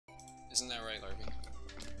Isn't that right, Larby?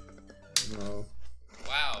 No.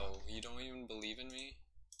 Wow, you don't even believe in me?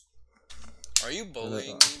 Are you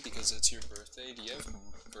bullying me because it's your birthday? Do you have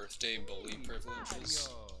birthday bully privileges?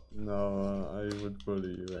 No, I would bully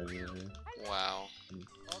you anyway. Wow.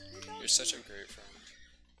 You're such a great friend.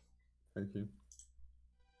 Thank you.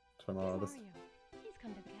 Try my hardest. Please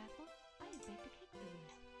come to the castle. I have baked a cake for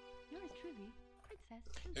you. Yours truly,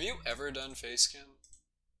 Princess. Have you ever done face cam?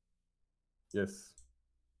 Yes.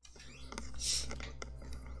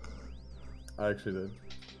 I actually did.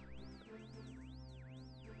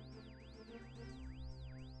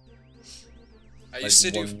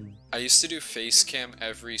 I used to do face cam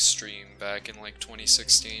every stream back in like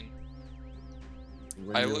 2016.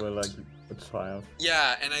 When you were like a child.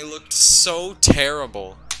 Yeah, and I looked so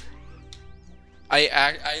terrible. I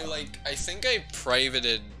think I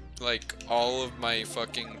privated like all of my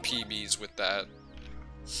fucking PBs with that.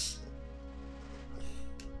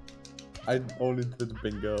 I only did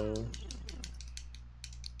bingo.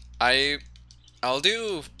 I'll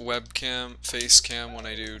do webcam, face cam when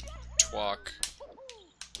I do twalk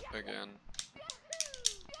again.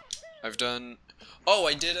 I've done. Oh,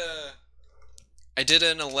 I did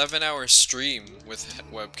an 11-hour stream with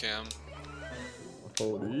webcam.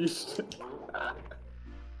 Holy shit.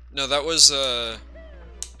 No, that was in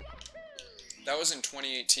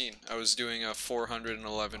 2018. I was doing a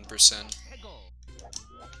 411%.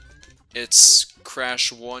 It's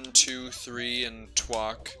Crash 1, 2, 3, and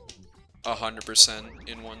Twalk 100%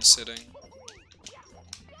 in one sitting.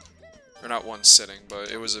 Or not one sitting,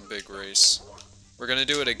 but it was a big race. We're gonna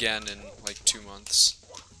do it again in like 2 months.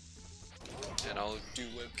 And I'll do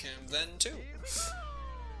webcam then too.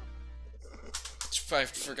 I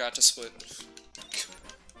forgot to split.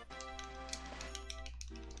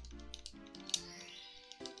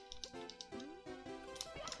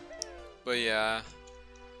 But yeah.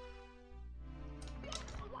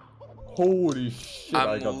 Holy shit,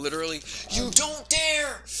 I'm literally. You don't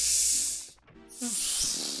dare!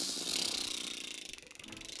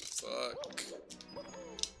 Fuck.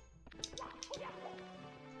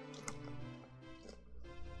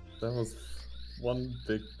 That was one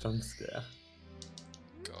big jump scare.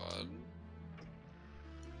 God.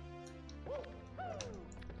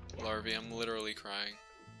 Larvae, I'm literally crying.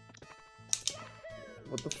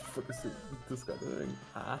 What the fuck is this guy doing?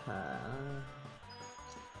 Aha.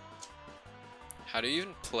 How do you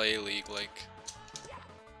even play League, like?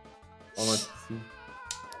 On my PC.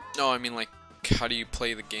 No, I mean, like, how do you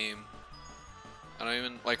play the game? I don't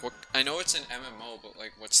even, like, what, I know it's an MMO, but,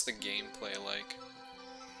 like, what's the gameplay like?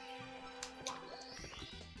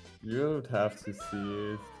 You would have to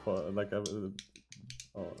see it for, like, oh.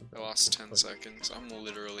 I lost 10 seconds. I'm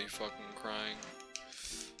literally fucking crying.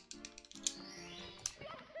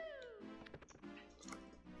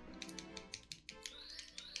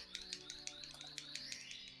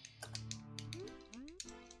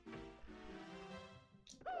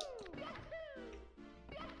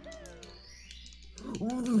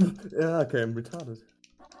 Yeah, okay, I'm retarded.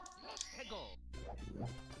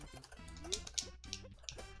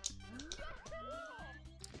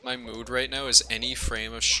 My mood right now is any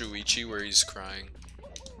frame of Shuichi where he's crying.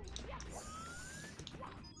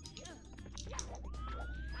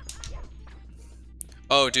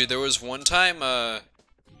 Oh, dude, there was one time,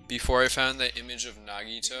 before I found the image of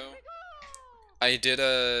Nagito, I did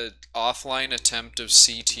a offline attempt of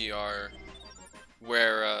CTR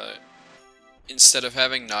where, instead of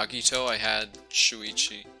having Nagito, I had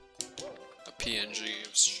Shuichi. A PNG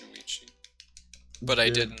of Shuichi. But I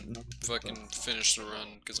didn't fucking finish the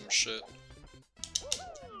run because I'm shit.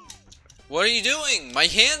 What are you doing? My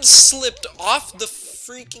hand slipped off the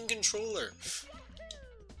freaking controller.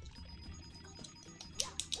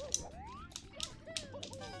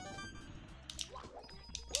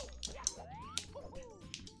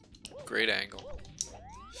 Great angle.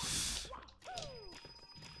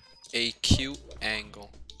 A cute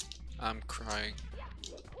angle. I'm crying.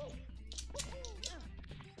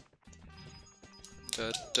 Da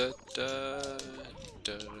da da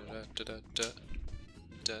da da da da da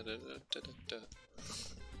da da da da da.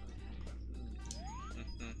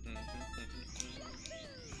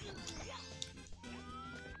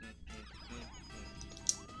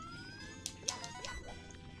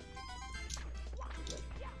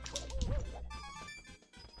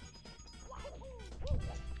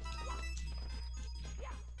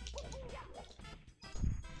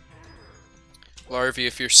 Larvae,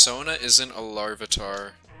 if your Sona isn't a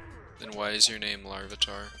Larvitar, then why is your name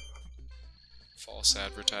Larvitar? False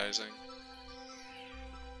advertising.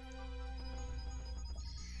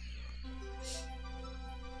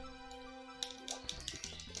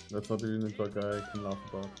 That's not even a joke I can laugh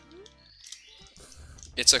about.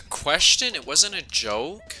 It's a question? It wasn't a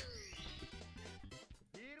joke?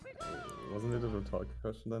 Wasn't it a rhetorical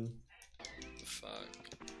question then? Fuck.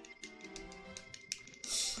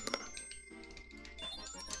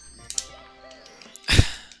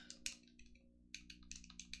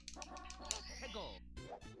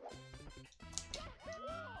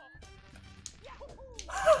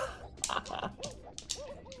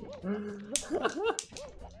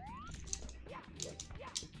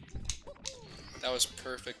 That was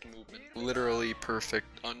perfect movement. Literally perfect.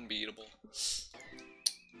 Unbeatable.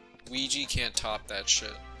 Ouija can't top that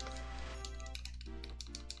shit.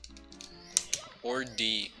 Or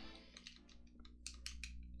D.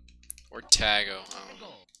 Or Tago. I don't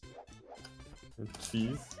know.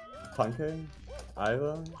 Cheese? Pancake?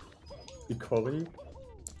 Ira? Ikori?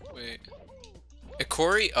 Wait.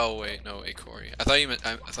 Ikori? Oh wait, no, Ikori. I thought you meant.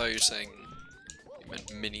 I thought you were saying. You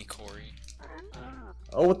meant Mini Cory.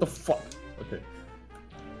 Oh, what the fuck? Okay.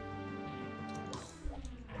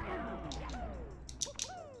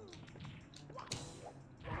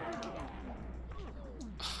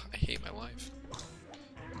 I hate my life.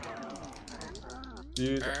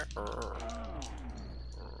 Dude.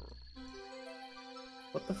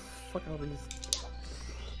 What the fuck are these?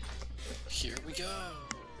 Here we go.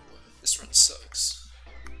 This run sucks.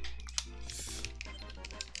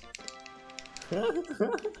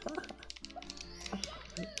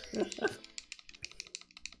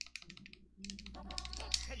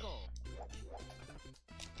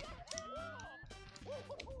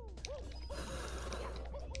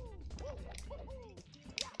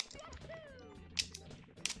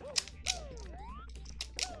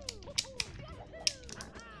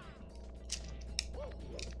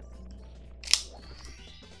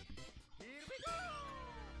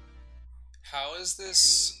 How is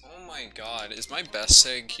this? Oh my god, is my best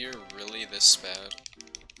egg here really this bad?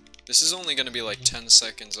 This is only gonna be like 10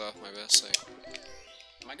 seconds off my best egg.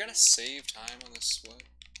 Am I gonna save time on this split?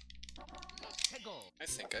 I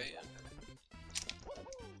think I am.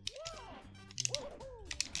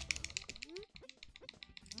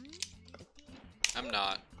 I'm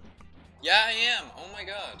not. Yeah, I am! Oh my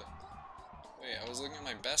god. Wait, I was looking at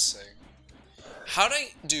my best egg. How'd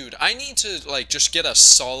I... Dude, I need to, like, just get a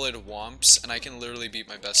solid Womps, and I can literally beat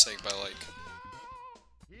my best egg by, like...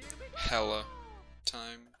 hella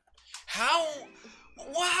time. How?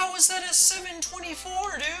 Wow, is that a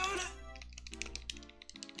 724, dude?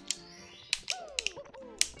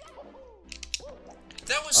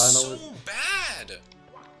 That was so bad!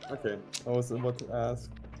 Okay, I was about to ask.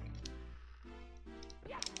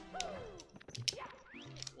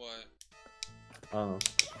 What? I don't know.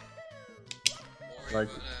 What were you Like-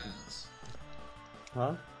 about to ask?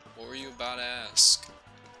 Huh? What were you about to ask?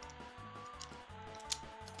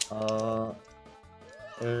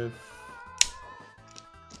 If...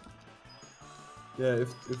 Yeah,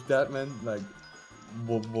 if that meant, like,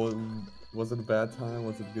 was it a bad time?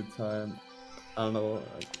 Was it a good time? I don't know,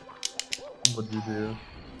 like, what do you do?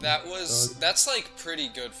 That was... That's, like, pretty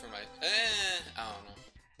good for my... I don't know.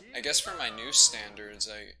 I guess for my new standards,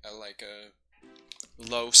 I like a...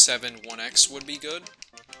 low 7-1x would be good.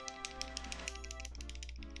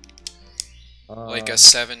 Like a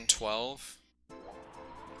 7-12.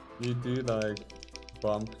 You do, like,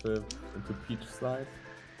 bomb clip into peach slide?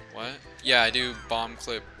 What? Yeah, I do bomb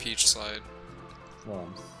clip peach slide.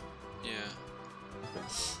 Bombs. Yeah. Okay.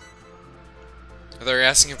 They were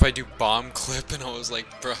asking if I do bomb clip, and I was like,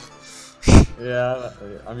 bro. Yeah,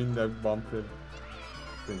 I mean the bomb clip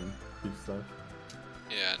thing, peach slide.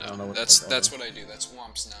 Yeah, I don't know no, what that's that's what I do. That's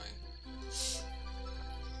Womps 9.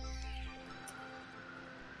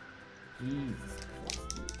 Jesus.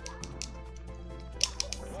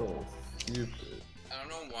 So stupid. I don't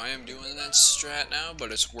know why I'm doing that strat now,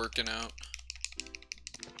 but it's working out.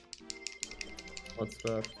 What's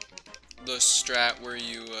that? The strat where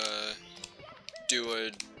you do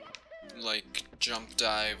a like jump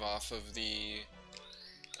dive off of the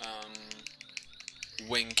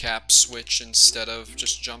wing cap switch instead of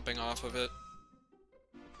just jumping off of it.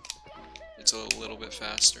 It's a little bit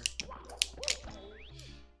faster.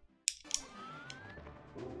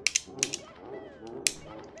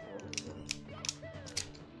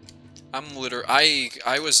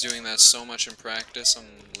 I was doing that so much in practice, I'm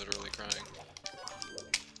literally crying.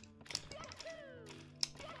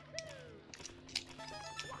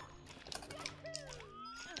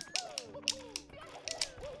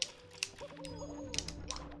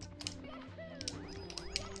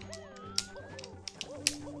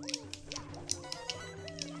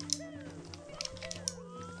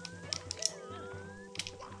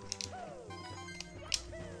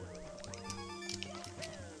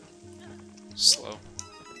 Slow.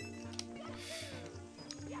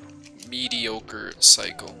 Mediocre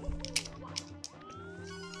cycle.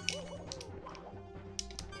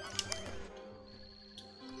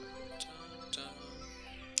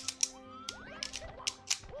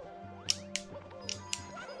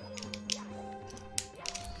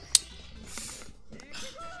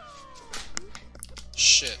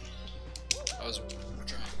 Shit. I was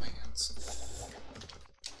drying my hands.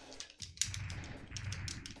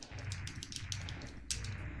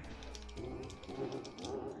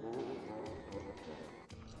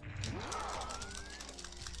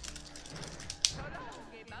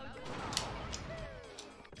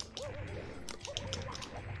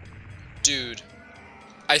 Dude,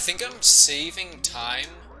 I think I'm saving time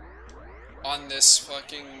on this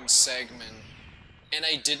fucking segment, and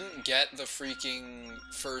I didn't get the freaking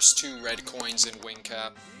first 2 red coins in Wing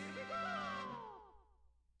Cap.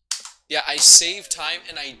 Yeah, I saved time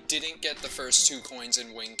and I didn't get the first 2 coins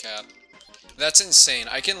in Wing Cap. That's insane.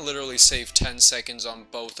 I can literally save 10 seconds on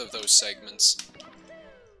both of those segments.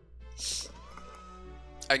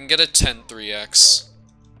 I can get a 10 3x.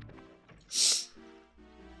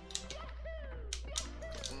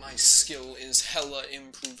 My skill is hella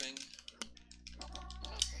improving.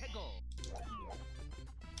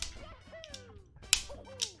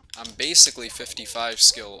 I'm basically 55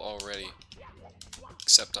 skill already.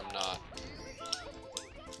 Except I'm not.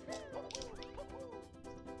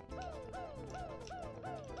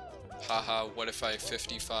 Haha, what if I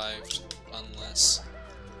 55'd unless...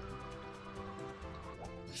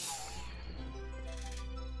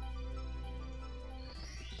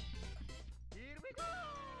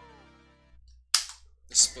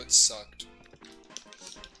 The split sucked.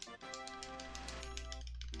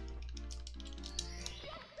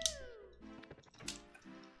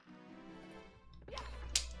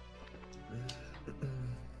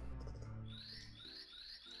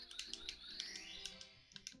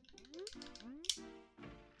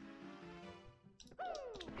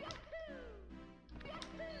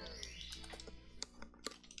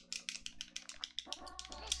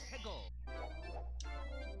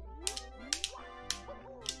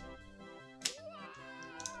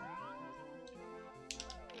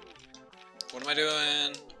 What am I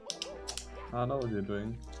doing? I know what you're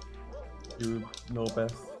doing. You know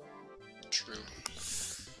best. True.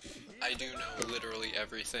 I do know literally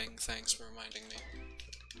everything, thanks for reminding me.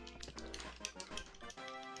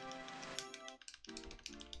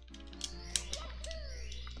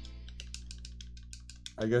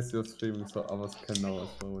 I guess you're streaming so others can know as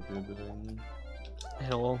well what you're doing.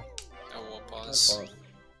 Hello, Oh, we'll pause. Pause.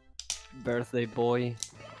 birthday boy.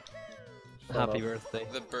 Shut Happy up. birthday.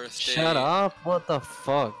 The birthday... Shut up! What the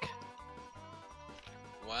fuck?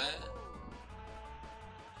 What?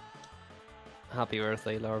 Happy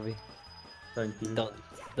birthday, Larvy. Thank you.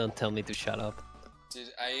 Don't tell me to shut up. Did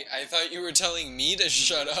I thought you were telling me to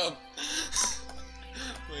shut up.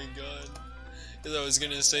 My god. Because I was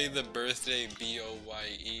gonna say the birthday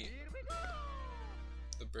B-O-Y-E.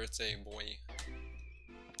 The birthday boy.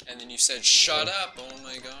 And then you said, shut up! Oh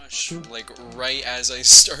my gosh. Like, right as I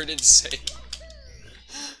started saying.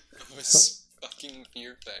 It was fucking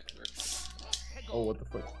fear factor. Oh, what the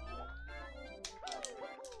fuck?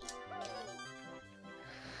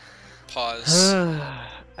 Pause.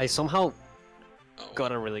 I somehow Oh.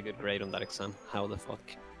 got a really good grade on that exam. How the fuck?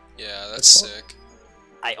 Yeah, that's sick.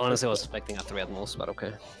 I honestly was expecting a 3 at most, but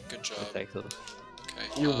okay. Good job. I'll take it.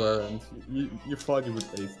 Okay. You weren't. You thought you would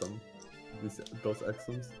ace them. Those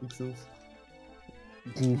exams.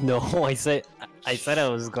 No, I said I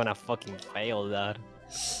was gonna fucking fail that.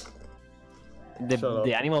 Shut up.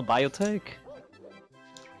 The animal biotech?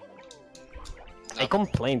 I No.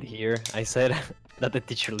 complained here. I said that the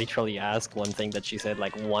teacher literally asked one thing that she said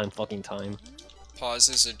like one fucking time. Pause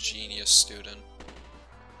is a genius student.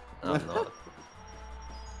 I'm not.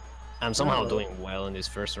 I'm somehow doing well in this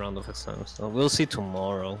first round of exams, so we'll see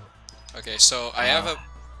tomorrow, Okay, so I have a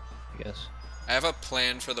I guess. I have a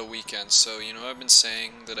plan for the weekend, so you know I've been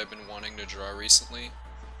saying that I've been wanting to draw recently?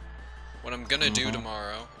 What I'm gonna do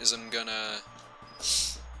tomorrow is I'm gonna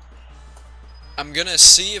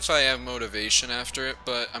see if I have motivation after it,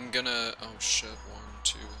 but I'm gonna... Oh shit, 1,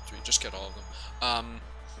 2, 3, just get all of them.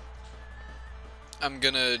 I'm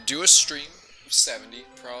gonna do a stream of 70,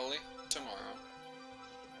 probably, tomorrow.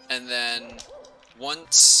 And then,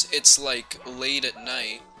 once it's like late at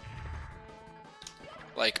night,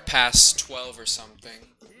 like past 12 or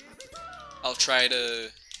something, I'll try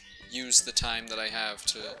to use the time that I have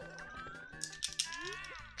to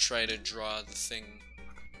try to draw the thing.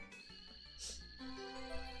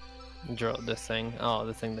 Draw the thing. Oh,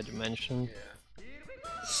 the thing that you mentioned.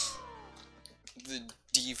 the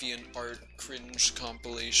DeviantArt cringe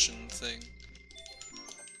compilation thing.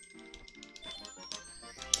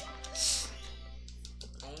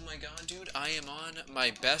 Oh my god, dude, I am on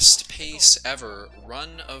my best pace ever.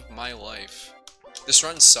 Run of my life. This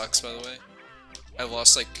run sucks, by the way. I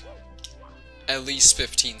lost like at least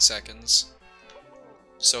 15 seconds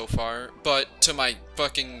so far, but to my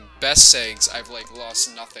fucking best segs, I've like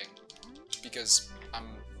lost nothing because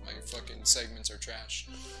my fucking segments are trash.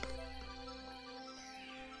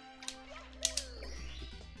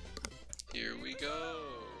 Here we go.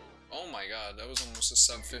 Oh my god, that was almost a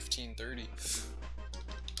sub 1530.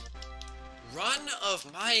 Run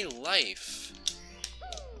of my life.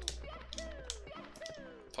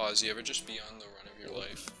 Pause, you ever just be on the run of your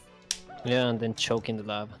life? Yeah, and then choke in the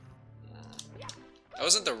lab. That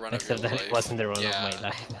wasn't the run Except of your that life. it wasn't the run Yeah. of my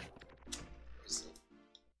life.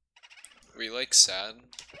 Were you like sad?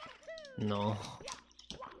 No.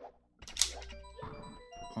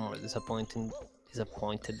 More disappointed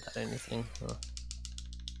at anything. Oh.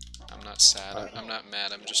 I'm not sad. I'm not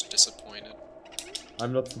mad. I'm just disappointed.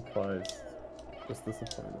 I'm not surprised. Just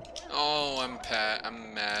disappointed. Oh,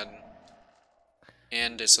 I'm mad.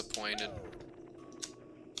 And disappointed.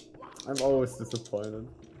 I'm always disappointed.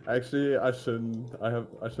 Actually, I shouldn't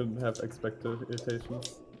have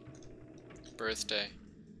expectations. Birthday.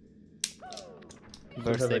 Should have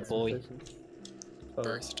Birthday boy. expectations.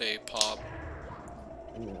 Birthday pop.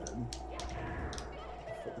 Yeah.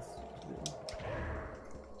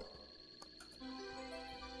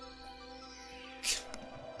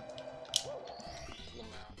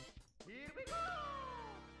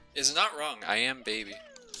 Is not wrong. I am baby.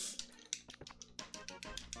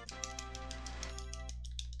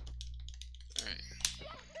 Alright.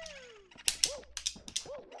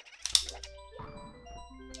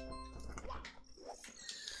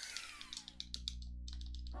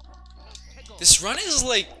 This run is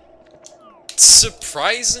like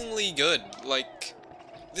surprisingly good. Like,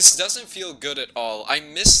 this doesn't feel good at all. I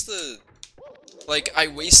miss the... Like, I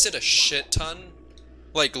wasted a shit ton.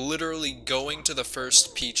 Like, literally going to the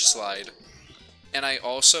first Peach slide. And I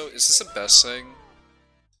also... Is this a best thing?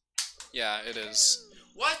 Yeah, it is.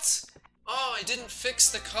 What? Oh, I didn't fix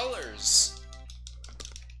the colors.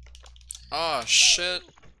 Oh, shit.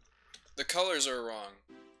 The colors are wrong.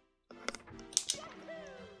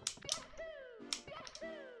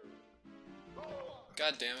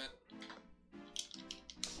 God damn it.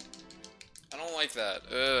 I don't like that.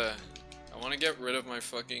 Ugh. I want to get rid of my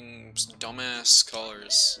fucking dumbass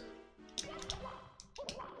colors.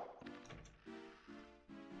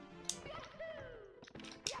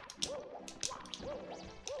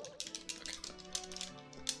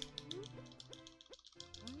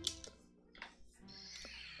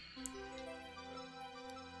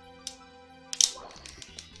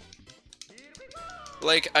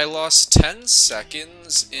 Like, I lost 10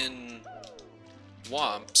 seconds in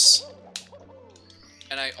Womps.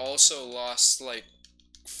 And I also lost, like,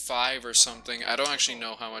 5 or something. I don't actually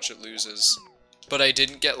know how much it loses. But I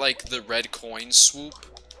didn't get, like, the red coin swoop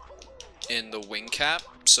in the wing cap,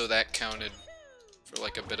 so that counted for,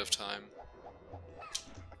 like, a bit of time.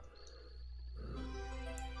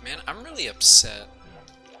 Man, I'm really upset.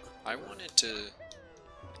 I wanted to...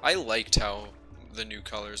 I liked how the new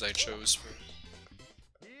colors I chose for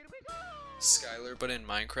Skylar, but in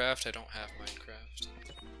Minecraft, I don't have Minecraft.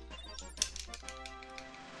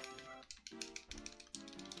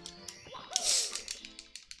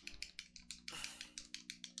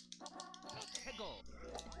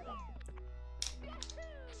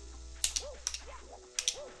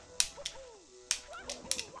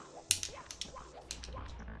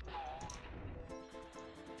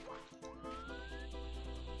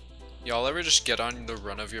 Y'all ever just get on the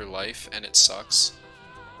run of your life and it sucks?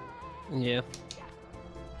 Yeah.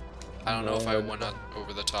 I don't know if I went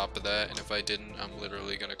over the top of that, and if I didn't, I'm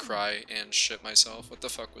literally gonna cry and shit myself. What the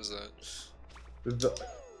fuck was that?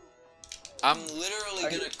 I'm literally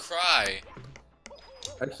gonna cry!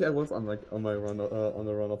 Actually, I was on my run on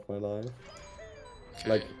the run of my life. Okay.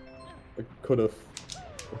 Like, I could have,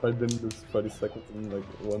 if I didn't lose 30 seconds in like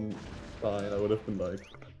one line, I would have been like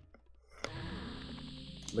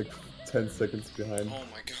 10 seconds behind. Oh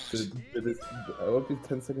my god. I would be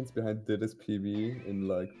 10 seconds behind Didis PB in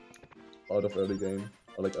like out of early game,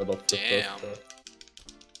 or like out of the Damn. first.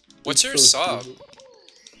 What's your So sub? stupid.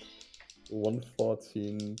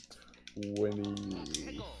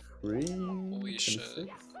 114.23. Holy shit. 26?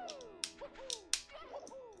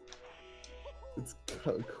 It's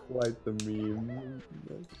quite the meme.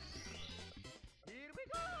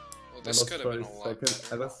 Well, this could have been a lot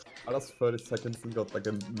better. I lost 30 seconds and got like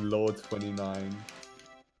a low 29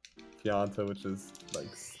 Pianta, which is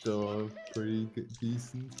like still pretty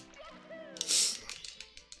decent.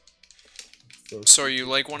 So are you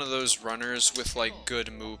like one of those runners with like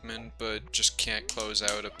good movement, but just can't close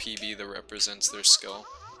out a PB that represents their skill?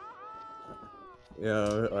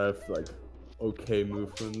 Yeah, I have like okay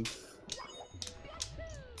movement.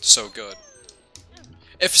 So good.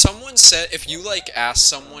 If you like ask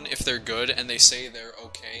someone if they're good and they say they're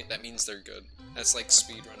okay, that means they're good. That's like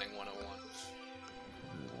speedrunning 101.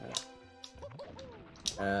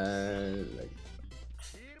 Like,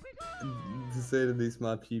 to say the least,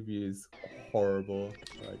 my PB is horrible.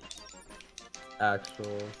 Like,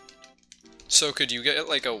 actual. So could you get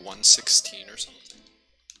like a 116 or something?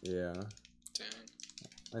 Yeah. Dang.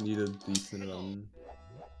 I need a decent run.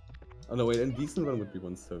 Oh no, wait, a decent run would be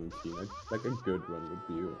 117. Like a good run would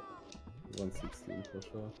be 116 for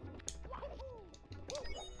sure.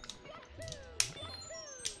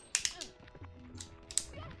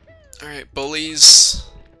 Alright, bullies.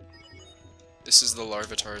 This is the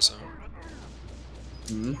Larvitar zone.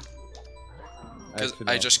 Hmm? Because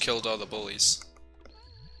I just killed all the bullies.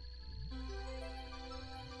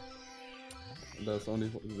 There's only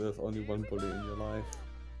one bully in your life.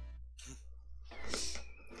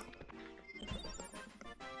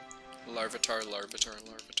 Larvitar. Or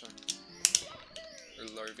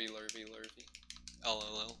larvy.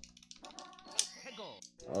 LLL.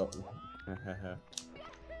 Oh, hahaha.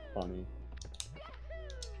 Funny.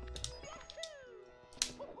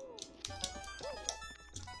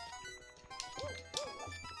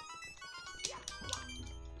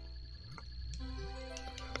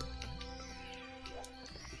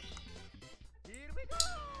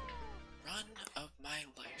 Run of my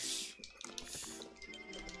life.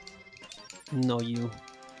 No, you.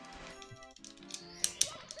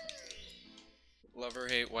 Love or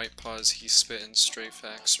hate White Paws, he's spitting straight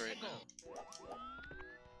facts right now.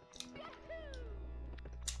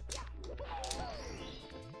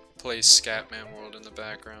 Plays Scatman World in the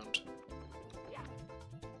background.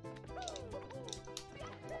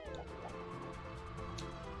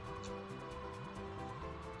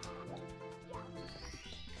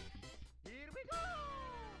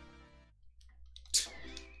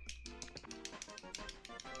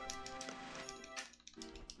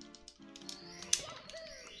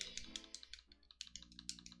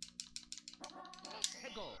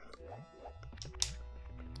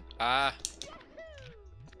 Ah.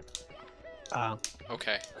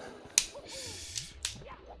 Okay.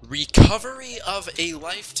 Recovery of a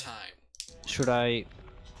lifetime. Should I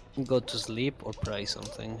go to sleep or pray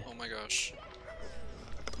something? Oh my gosh.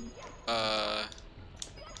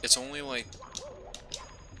 It's only like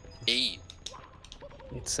 8.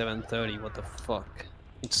 It's 7:30. What the fuck?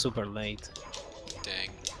 It's super late.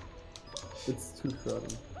 Dang. It's too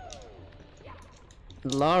early.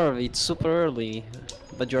 Larv, it's super early,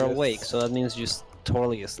 but you're Yes. awake, so that means you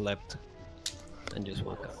totally slept and just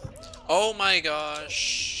woke up. Oh my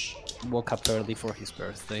gosh. Woke up early for his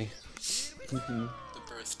birthday. Mhm. The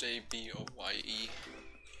birthday BOYE.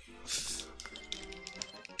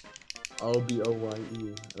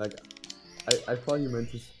 LBOYE. Like, I thought you meant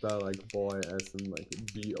to spell like boy as in like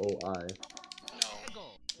BOI.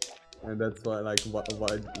 No. And that's why, like,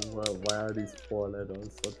 why are these 4 letters?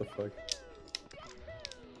 What the fuck?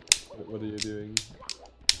 What are you doing?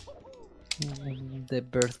 The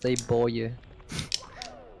birthday boy.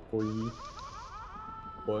 Boy.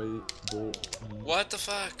 Boy. What the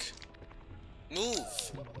fuck?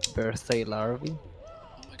 Move! Birthday larvae.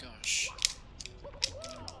 Oh my gosh.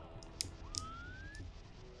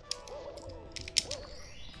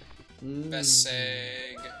 Best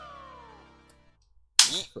seg.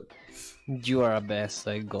 Yeet. You are a best,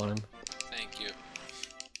 I got him. Thank you.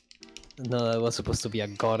 No, that was supposed to be a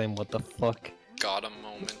got him, what the fuck? Got him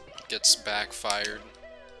moment. Gets backfired.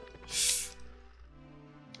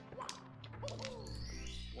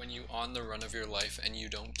 When you on the run of your life and you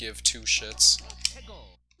don't give 2 shits.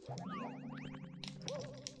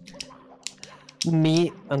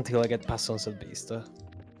 Me until I get past Sunset Vista.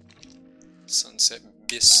 Sunset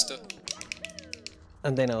Vista.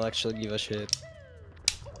 And then I'll actually give a shit.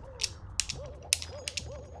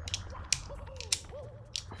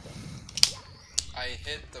 I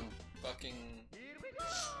hit the fucking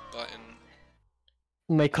button.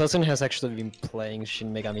 My cousin has actually been playing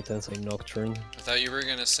Shin Megami Tensei Nocturne. I thought you were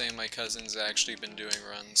gonna say my cousin's actually been doing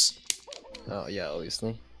runs. Oh yeah,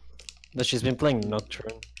 obviously. But she's been playing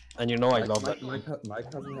Nocturne. And you know I love that. My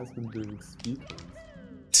cousin has been doing speedruns.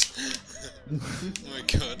 Oh my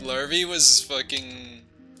god, Larvy was fucking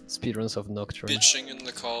Speedruns of Nocturne. bitching in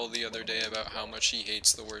the call the other day about how much he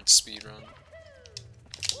hates the word speedrun.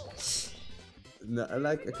 No,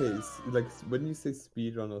 like okay, like when you say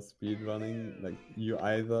speedrun or speedrunning, like you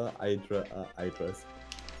either address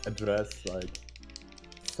like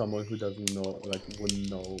someone who doesn't know, like wouldn't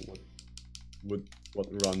know would what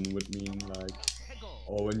run would mean, like,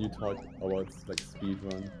 or when you talk about like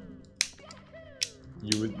speedrun,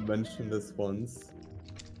 you would mention this once,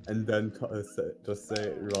 and then just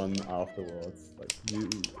say run afterwards. Like you,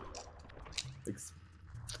 like,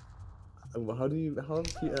 how do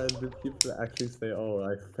people actually say, "Oh,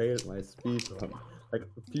 I failed my speedrun"? Like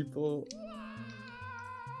people,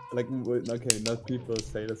 like okay, not people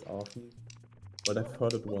say this often, but I've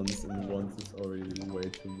heard it once, and once is already way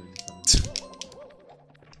too many times.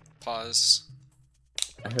 Pause.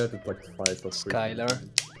 I heard it like twice or three Skylar.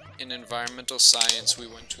 times. In environmental science, we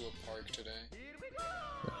went to a park today.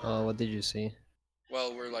 What did you see?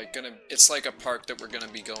 Well, we're like gonna. It's like a park that we're gonna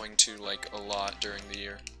be going to like a lot during the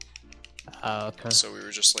year. Okay. So we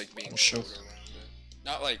were just like being showed around it.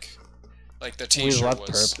 Not like the With T-shirt what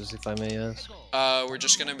was. purpose, if I may ask? We're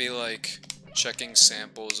just gonna be like checking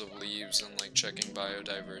samples of leaves and like checking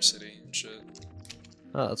biodiversity and shit.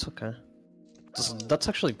 Oh, that's okay. That's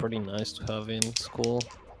actually pretty nice to have in school.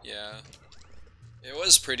 Yeah. It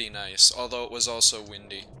was pretty nice, although it was also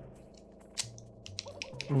windy.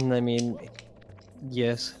 I mean,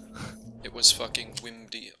 yes. It was fucking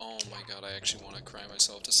windy. Oh my god, I actually want to cry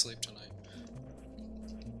myself to sleep tonight.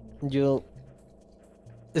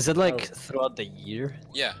 Is it like throughout the year?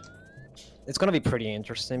 Yeah. It's gonna be pretty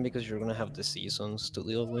interesting because you're gonna have the seasons to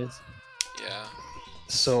deal with. Yeah.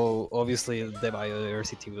 So obviously the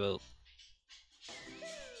biodiversity will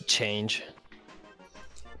change.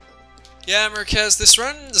 Yeah, Marquez, this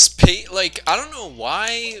run's like, I don't know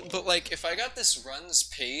why, but like, if I got this run's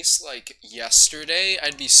pace, like, yesterday,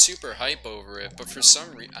 I'd be super hype over it, but for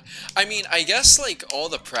some reason, I mean, I guess, like, all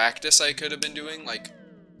the practice I could have been doing, like,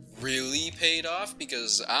 really paid off,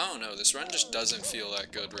 because, I don't know, this run just doesn't feel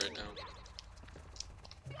that good right now.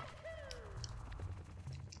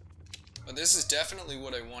 But this is definitely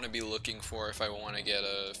what I want to be looking for if I want to get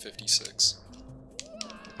a 56.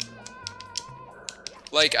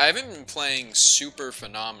 Like, I haven't been playing super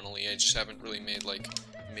phenomenally, I just haven't really made, like,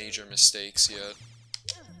 major mistakes yet.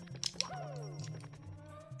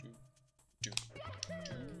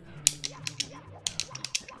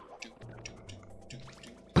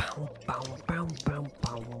 Bow, bow, bow, bow,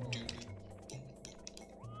 bow.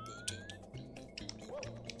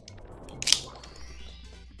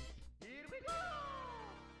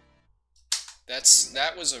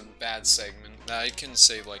 That was a bad segment. I can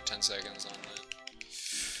save like 10 seconds on that.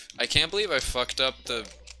 I can't believe I fucked up the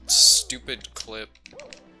stupid clip.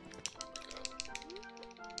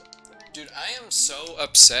 Dude, I am so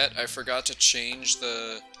upset I forgot to change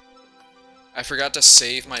the... I forgot to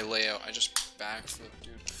save my layout. I just backflipped,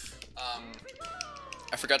 dude.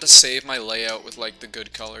 I forgot to save my layout with like the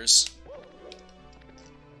good colors.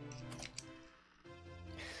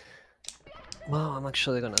 Well, I'm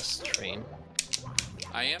actually gonna stream.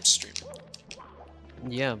 I am streaming.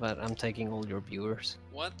 Yeah, but I'm taking all your viewers.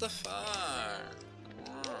 What the fuck?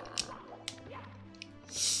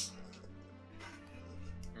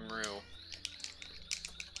 I'm real.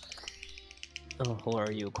 Oh, who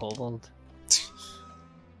are you, Cobalt?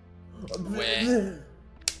 Where?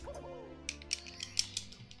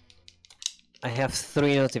 I have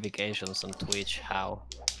 3 notifications on Twitch. How?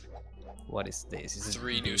 What is this? Is this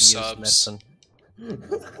 3 new Devious subs. lesson?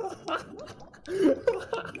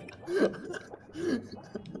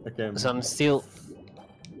 Okay. So I'm still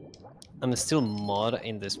mod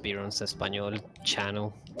in the Speedruns Español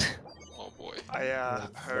channel. Oh boy. I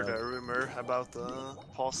heard a rumor about the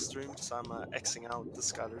pause stream, so I'm Xing out the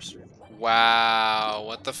Skylar stream. Wow,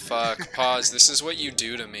 what the fuck? Pause, this is what you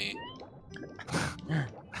do to me.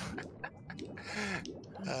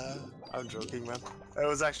 I'm joking, man. It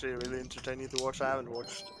was actually really entertaining to watch. I haven't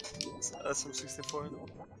watched SM64 in a while.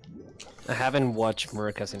 I haven't watched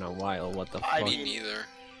Murkas in a while. What the fuck? Me neither.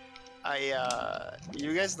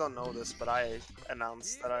 You guys don't know this, but I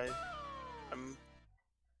announced that I'm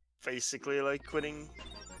basically like quitting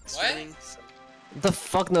streaming. So The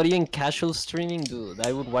fuck? Not even casual streaming, dude.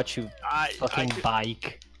 I would watch you fucking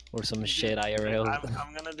bike or some shit IRL.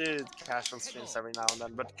 I'm gonna do casual streams every now and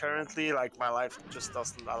then, but currently, like, my life just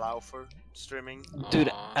doesn't allow for streaming. Dude,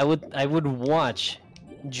 Aw. I would watch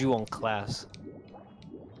you on class.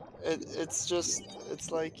 It's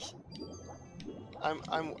like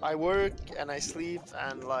I work and I sleep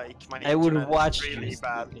and like my I would internet is watch really you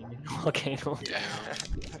bad. Okay, no. Yeah.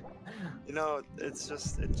 You know, it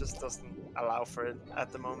just doesn't allow for it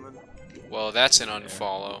at the moment. Well, that's an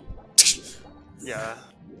unfollow. Yeah,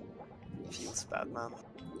 feels bad, man.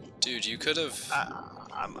 Dude, you could have.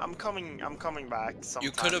 I'm coming back sometime.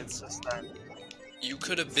 You could've- It's just that. You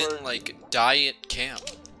could have been like diet camp.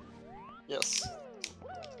 Yes.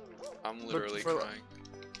 I'm literally for- crying.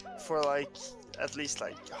 For like at least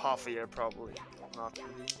like half a year probably. Not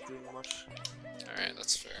really doing much. Alright,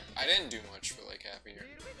 that's fair. I didn't do much for like half a year.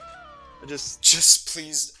 I just Just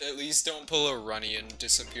please, at least don't pull a Runny and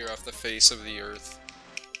disappear off the face of the earth.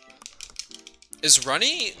 Is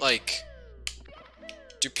Runny, like...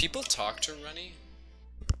 Do people talk to Runny?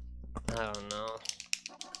 I don't know.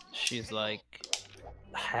 She's like,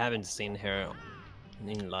 I haven't seen her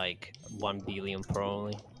in like 1 billion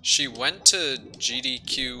probably. She went to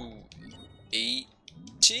GDQ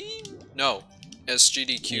 18? No,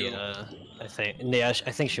 SGDQ. Yeah, I think. Yeah,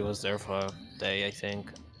 I think she was there for a day. I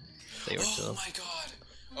think. Day or Oh two. my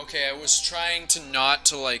god. Okay, I was trying to not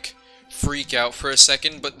to like freak out for a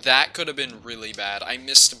second, but that could have been really bad. I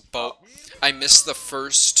missed both. I missed the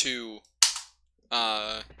first two.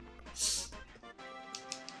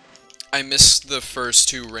 I missed the first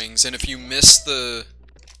two rings, and if you miss the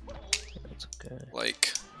That's okay.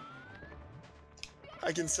 like,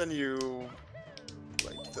 I can send you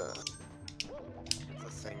like the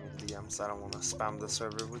thing in DMs. I don't want to spam the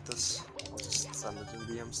server with this. I'll just send it in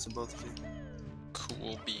DMs to both of you.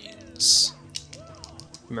 cool beans.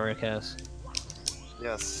 Americas,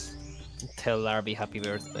 Yes. tell Larby happy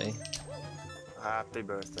birthday. Happy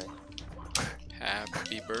birthday.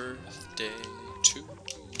 Happy birthday to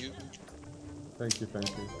you. Thank you, thank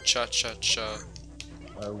you. Cha cha cha.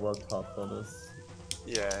 I worked hard for this.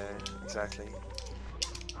 Yeah, exactly.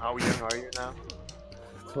 How young are you now?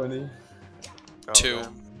 20. Oh, 2.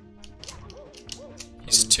 damn.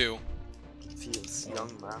 He's 2. Feels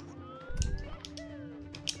young, man.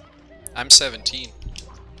 I'm 17.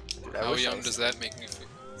 Dude, I How wish I young was does that make me feel?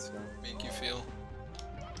 so young. Make you feel?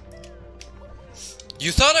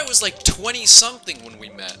 You thought I was like 20 something when we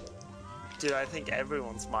met. Dude, I think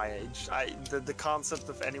everyone's my age. The concept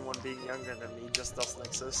of anyone being younger than me just doesn't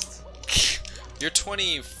exist. You're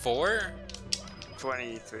 24?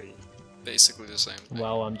 23. Basically the same thing.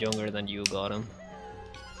 Wow, I'm younger than you, got him.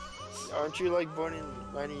 Aren't you like born in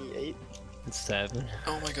 98? It's 7.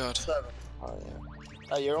 Oh my god. 7. Oh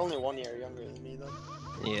yeah. You're only 1 year younger than me then.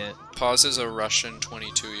 Yeah. Pause is a Russian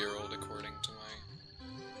 22-year-old according to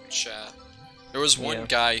my chat. There was one Yeah.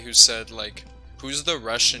 guy who said like, who's the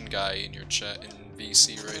Russian guy in your chat in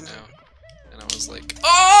VC right now? And I was like,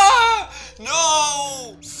 ah!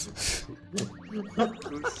 No!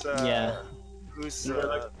 Who's Yeah. Who's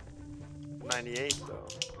 98 though?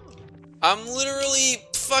 I'm literally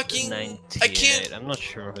fucking... 98. I can't... I'm not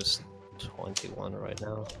sure who's 21 right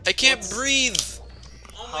now. I can't What's- breathe!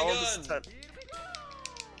 Oh How my old is god. Ted?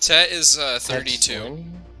 Tet is That's 32. 20?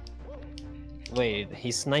 Wait,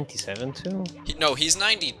 he's 97 too? No, he's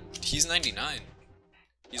 90. He's 99.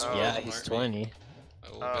 He's Oh, older Yeah, than he's Mark. 20. A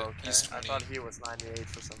little Oh, bit. okay. He's I 20. thought he was 98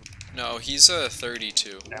 for some. No, he's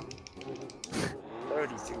 32. Damn.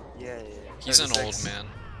 32. Yeah. He's an old 36. man.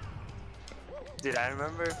 Dude, I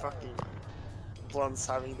remember fucking Blunts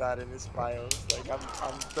having that in his bio. Like,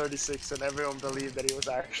 I'm 36, and everyone believed that he was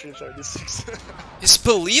actually 36. It's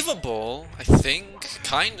believable, I think.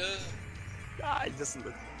 Kinda. Nah, he doesn't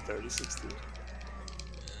look 36, dude.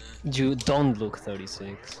 You don't look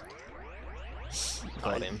 36.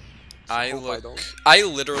 Got him. I hope I look. don't. I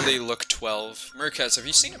literally look 12. Merkez, have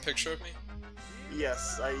you seen a picture of me?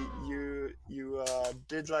 Yes, you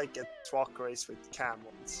did like a twalk race with Cam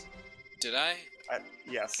once. Did I?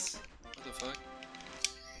 Yes, What the fuck?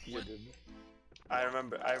 you What? did. I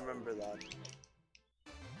remember that.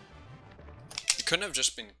 It couldn't have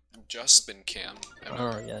just been Cam.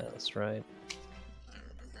 Oh yeah, that's right. I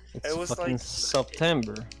remember. It's It was fucking like-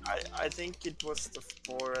 September. I think it was the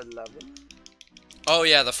 411. Oh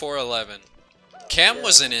yeah, the 411. Cam Yeah.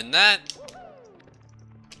 wasn't in that.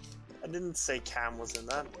 I didn't say Cam was in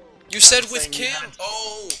that. You said I'm with saying you Cam. had-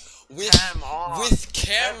 Oh, with Cam on. with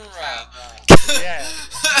camera. Yeah,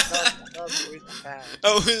 not with Cam.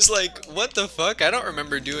 I was like, what the fuck? I don't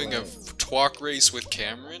remember doing a twalk race with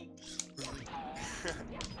Cameron.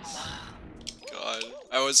 God,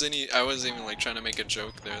 I wasn't even like trying to make a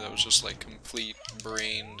joke there. That was just like complete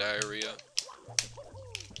brain diarrhea.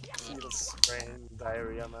 Feels brain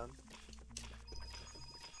diarrhea, man.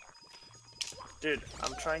 Dude,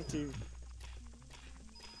 I'm trying to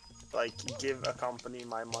like give a company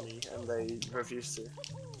my money and they refuse to.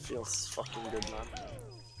 Feels fucking good, man.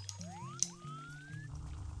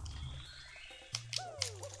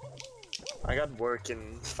 I got work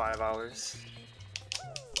in 5 hours.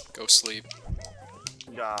 Go sleep.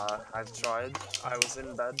 Yeah, I've tried. I was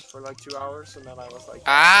in bed for like 2 hours and then I was like,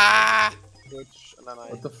 Ah! Twitch, and then I.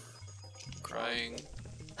 What the Crying.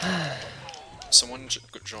 Someone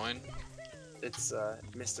join? It's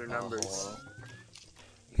Mr. Numbers.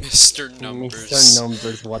 Mr. Numbers. Mr.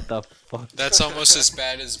 Numbers, what the fuck? That's almost as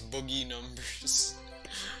bad as Boogie Numbers.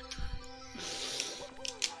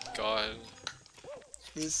 God.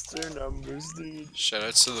 Mr. Numbers, dude.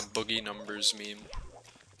 Shoutouts to the Boogie Numbers meme.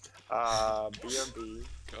 BRB.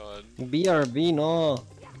 God. BRB, no.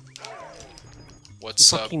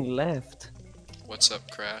 What's You up? fucking left. What's up,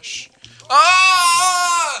 Crash?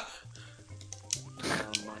 Ah!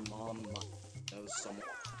 My mom knows someone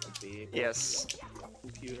to be able Yes, to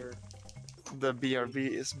computer. the BRB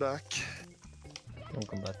is back. Don't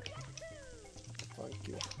come back. Thank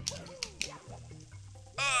you.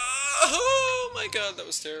 Oh my god, that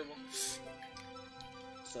was terrible.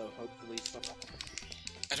 So hopefully some.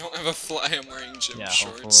 I don't have a fly, I'm wearing gym Yeah,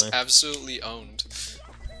 shorts. hopefully. Absolutely owned.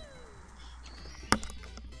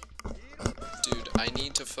 Dude, I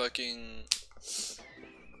need to fucking...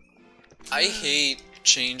 I hate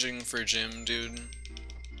changing for gym, dude.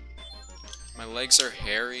 My legs are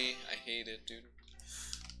hairy. I hate it, dude.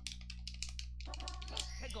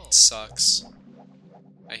 It sucks.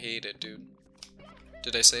 I hate it, dude.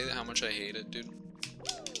 Did I say how much I hate it, dude?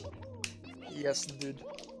 Yes, dude.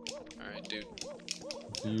 Alright, dude.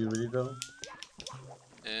 Do you really though?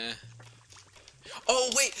 Eh. Oh,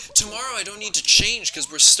 wait! Tomorrow I don't need to change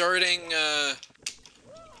because we're starting,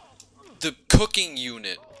 the cooking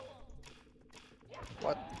unit.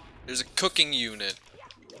 What? There's a cooking unit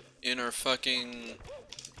in our fucking,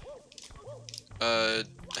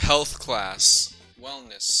 health class.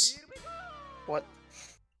 Wellness. What?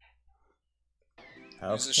 He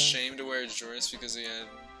was ashamed to wear jorts because he had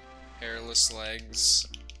hairless legs.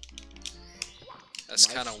 That's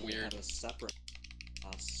My kind of school weird. had a separate,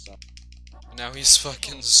 so Now he's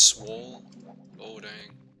fucking swole. Oh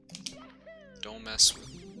dang. Don't mess with.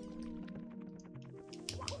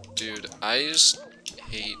 Dude, I just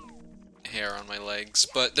hate hair on my legs.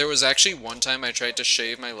 But there was actually one time I tried to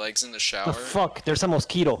shave my legs in the shower. The fuck? There's a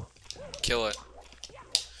mosquito. Kill it.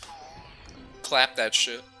 Clap that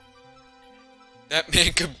shit. That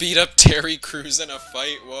man could beat up Terry Crews in a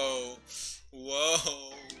fight. Whoa.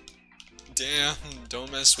 Whoa. Damn.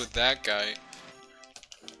 Don't mess with that guy.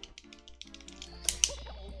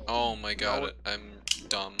 Oh my god, I'm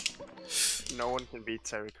dumb. No one can beat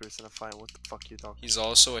Terry Crews in a fight. What the fuck you talking? He's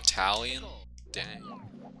also Italian? Dang.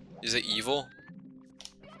 Is it evil?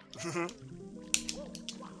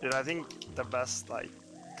 Dude, I think the best like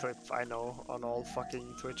clip I know on all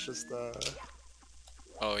fucking Twitch is the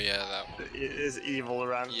Oh yeah, that one. is evil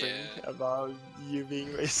ranting Yeah. about you being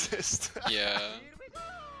racist. Yeah.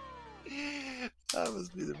 That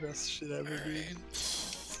must be the best shit ever, dude. Alright.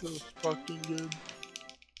 So fucking good.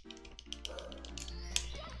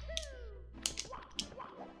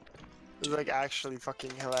 It's like actually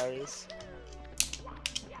fucking hilarious.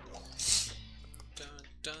 Dun,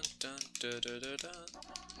 dun, dun, dun, dun, dun, dun.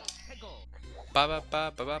 Ba ba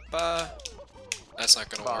ba ba ba ba. That's not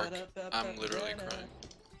gonna work. I'm literally crying.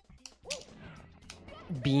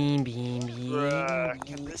 Beam, beam, beam. Bruh,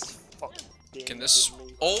 can this fucking game Can this? give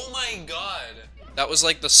me- Oh my god! That was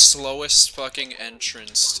like the slowest fucking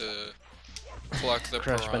entrance to pluck the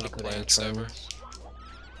Crash piranha Bandicoot plants ever. entrance.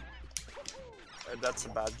 That's a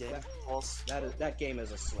bad game. False. that game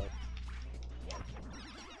is a slow.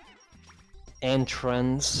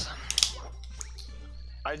 Entrance.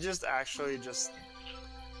 I just actually just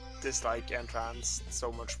dislike Entrance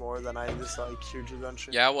so much more than I dislike Huge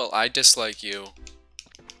Adventure. Yeah, well, I dislike you.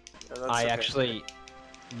 Yeah, that's I okay. actually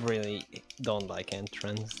really don't like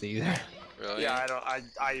entrance either. Really? Yeah,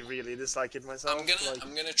 I really dislike it myself.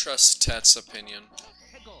 I'm gonna trust Tet's opinion.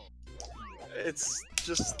 It's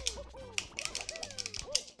just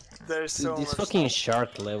there's Dude, so these much. fucking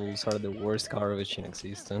shark levels are the worst garbage in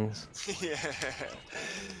existence. Yeah,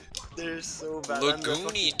 they're so bad.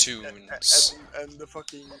 Lagoony Tunes. And the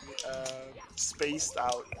fucking spaced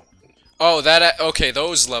out. Oh, that. Okay,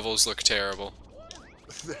 those levels look terrible.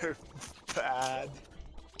 They're bad.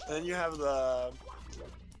 And then you have the.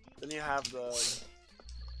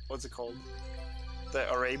 What's it called? The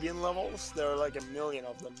Arabian levels. There are like a million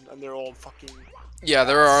of them, and they're all fucking. Yeah,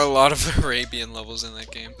 there are a lot of Arabian levels in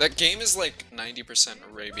that game. That game is like 90%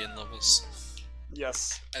 Arabian levels.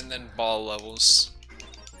 Yes. And then ball levels.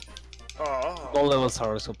 Oh. All levels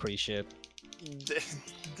are also pretty shit.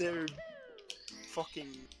 They're fucking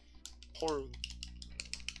horrible.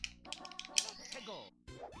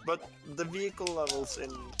 But the vehicle levels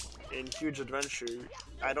in Huge Adventure,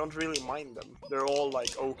 I don't really mind them. They're all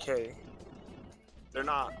like okay. They're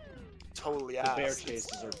not totally The ass. bear It's-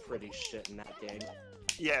 chases are pretty shit in that game.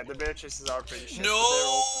 Yeah, the bear chases are pretty shit.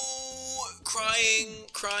 No! Crying,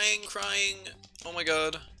 crying, crying. Oh my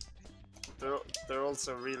god. They're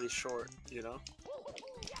also really short, you know?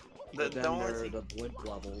 But The then only there are thing, the blimp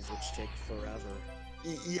levels, which take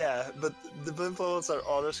forever. yeah, but the blimp levels are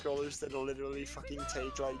auto-scrollers that literally fucking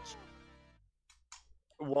take like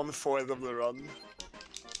 1/4 of the run.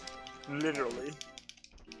 Literally.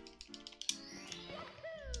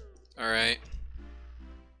 Alright.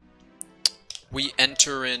 We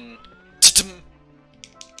enter in...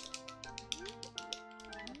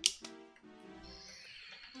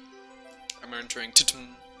 I'm entering...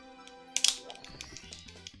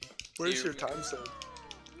 Where's your time zone?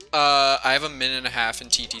 I have 1.5 minutes in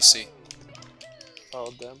TTC.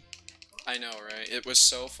 Oh damn. I know, right? It was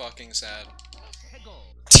so fucking sad.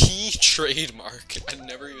 T trademark. I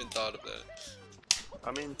never even thought of that.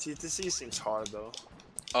 I mean, TTC seems hard though.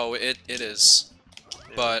 Oh, it is.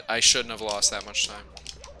 Yeah. But I shouldn't have lost that much time.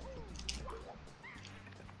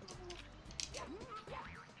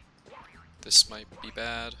 This might be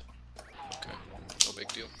bad. Okay, no big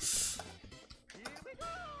deal.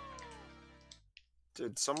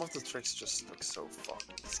 Dude, some of the tricks just look so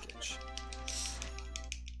fucking sketch.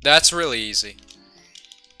 That's really easy.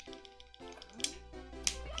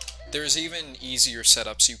 There's even easier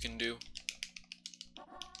setups you can do.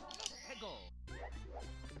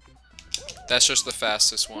 That's just the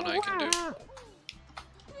fastest one I can do.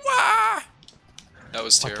 Wah! That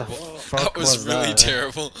was What the terrible. fuck That was really that?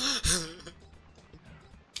 terrible.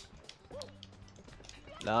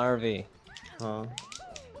 Larvae. Huh?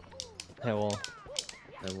 Hello.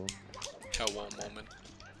 Hello. Hello moment.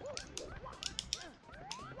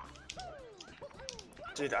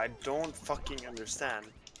 Dude, I don't fucking understand.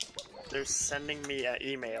 They're sending me an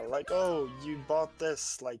email like, oh, you bought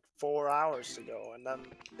this like 4 hours ago, and then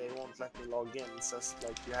they won't let me log in. It says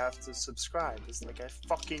like you have to subscribe. It's like I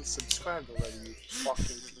fucking subscribed already, you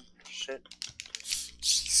fucking shit.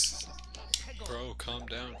 Jesus. Bro, calm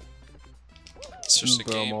down. It's just a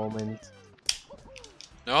Bro game. moment.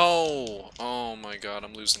 No! Oh my god,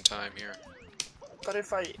 I'm losing time here. But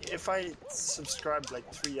if I subscribed like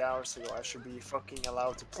 3 hours ago, I should be fucking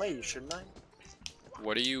allowed to play, shouldn't I?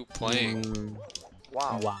 What are you playing? Mm,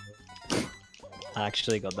 Wow. wow. I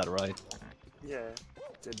actually got that right. Yeah.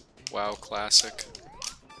 Dude. WoW Classic.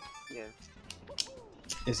 Yeah.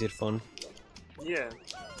 Is it fun? Yeah.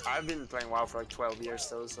 I've been playing WoW for like 12 years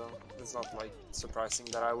though, so it's not like surprising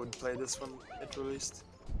that I would play this when it released.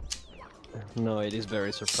 No, it is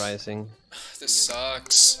very surprising. This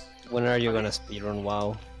sucks. When are you gonna speedrun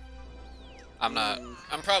WoW? I'm not.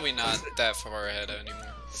 I'm probably not that far ahead anymore.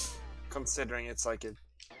 Considering it's like a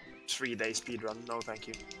 3-day speedrun, no thank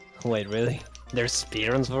you. Wait, really? There's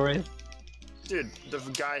speedruns for it? Dude, the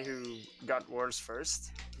guy who got words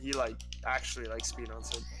first, he like actually like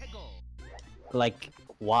speedruns it. Like,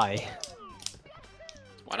 why?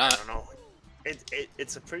 Why I not? don't know.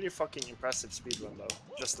 It's a pretty fucking impressive speedrun though.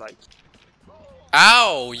 Just like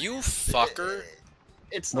Ow! You fucker!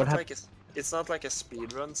 it's What not like it's not like a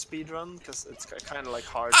speedrun because it's kind of like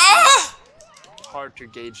hard Ah! hard to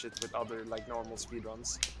gauge it with other like normal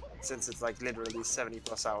speedruns since it's like literally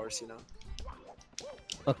 70+ hours, you know.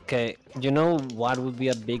 Okay, you know what would be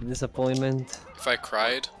a big disappointment? If I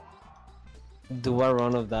cried? Do a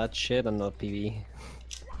run of that shit and not PB.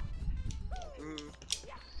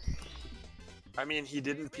 I mean, he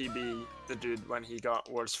didn't PB the dude when he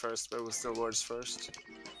got words first, but it was still words first.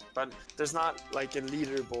 But there's not like a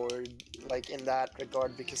leaderboard like in that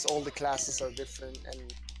regard because all the classes are different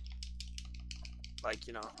and like,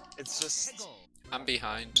 you know, it's just I'm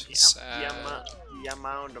behind. the Sad.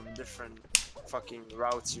 amount of different fucking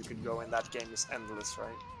routes you could go in that game is endless,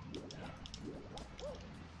 right?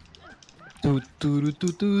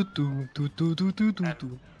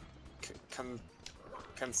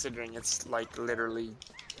 Considering it's like literally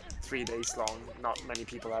 3 days long, not many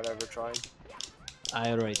people have ever tried.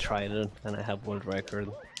 I already tried it and I have world record.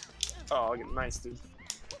 Oh, nice, dude.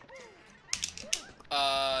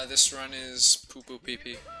 This run is poo poo pee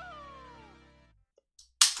pee.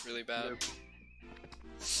 Really bad. Nope.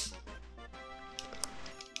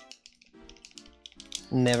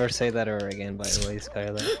 Never say that ever again, by the way,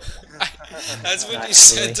 Skylar. That's what you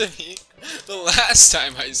said to me the last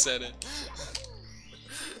time I said it.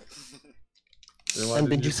 Then why And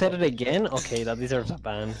did you say say it again? Okay, that deserves a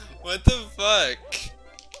ban. What the fuck?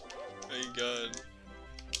 My god.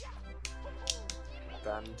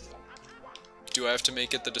 Banned. Do I have to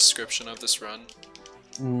make it the description of this run?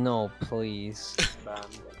 No, please.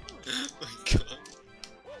 Banned. Oh my god.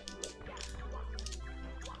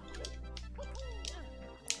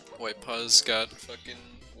 Boy, Puzz got fucking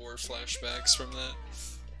war flashbacks from that.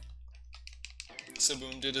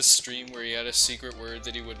 Saboom did a stream where he had a secret word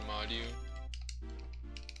that he would mod you.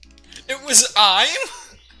 It was I'm?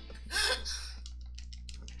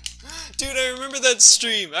 Dude, I remember that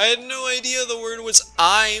stream. I had no idea the word was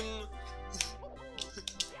I'm.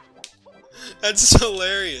 That's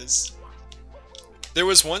hilarious. There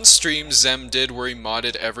was one stream Zem did where he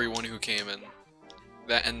modded everyone who came in.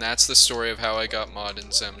 And that's the story of how I got mod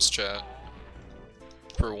in Zem's chat.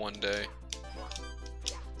 For one day.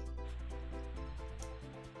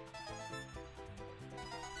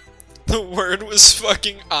 The word was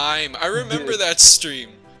fucking I'm. I remember that stream.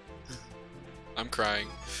 I'm crying.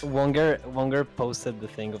 Wonger posted the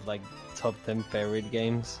thing of like top 10 favorite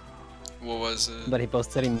games, What was it? but he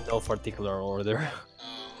posted in no particular order.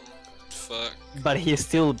 Fuck. But he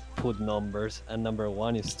still put numbers, and number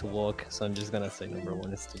 1 is to walk, so I'm just gonna say number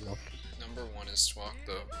 1 is to walk. Number 1 is Twalk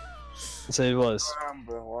though. So it was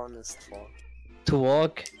Number 1 is Twalk. to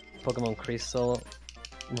walk, Pokemon Crystal,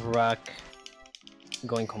 Rack,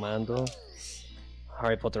 Going Commando,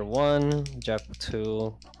 Harry Potter 1, Jack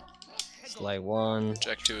 2, Sly 1,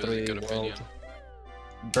 Jack 2 is 3 a good opinion. World,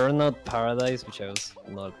 Burnout Paradise, which I was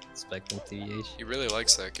not expecting TBH, He really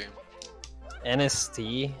likes that game.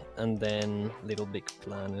 NST, and then Little Big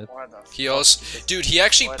Planet. Why the He fuck also, does- dude, he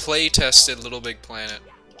actually What? play tested Little Big Planet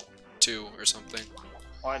 2 or something.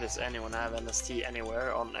 Why does anyone have NST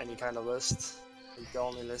anywhere on any kind of list? Like, the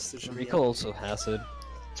only list that should be Rico also has it.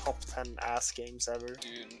 top 10 ass games ever.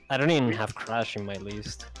 Dude, I don't even have Crash in my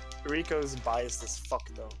list. Rico's biased as fuck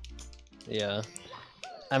though. Yeah.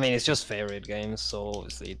 I mean, it's just favorite games, so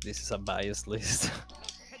obviously this is a biased list.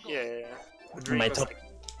 Yeah. But My Rico's top- like,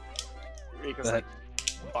 Rico's Go ahead.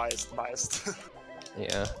 like biased.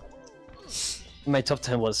 Yeah. My top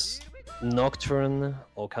 10 was Nocturne,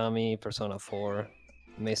 Okami, Persona 4,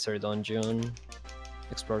 Mystery Dungeon,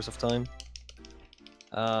 Explorers of Time.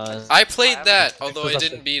 I played I that, haven't- although I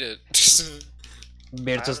didn't beat it.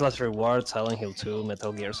 Virtuous Last Reward, Silent Hill 2,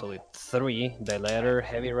 Metal Gear Solid 3, Dilator,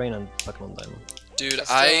 Heavy Rain, and Pokemon Diamond. Dude, I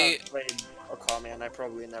I... haven't played Okami and I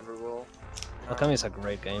probably never will. Okami is a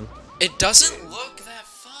great game. It doesn't look that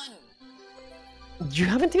fun. You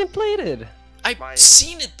haven't even played it! I've My-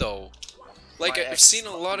 seen it though. Like, My I've ex seen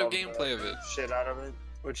a lot of loved the gameplay of it. Shit out of it,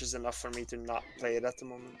 which is enough for me to not play it at the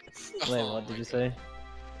moment. Wait, Oh what did my you God. say?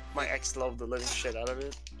 My ex loved the living shit out of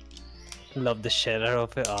it. Love the shit out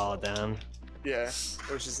of it? Oh, damn. Yeah,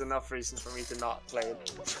 which is enough reason for me to not play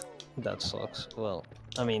it. That sucks. Well,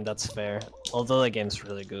 I mean, that's fair. Although the game's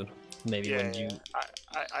really good. Maybe Yeah, when you...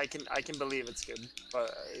 I can believe it's good,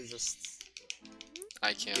 but it's just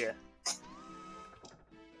I can't. yeah.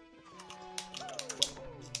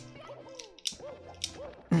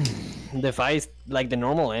 The fight, like the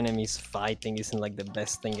normal enemies fighting isn't like the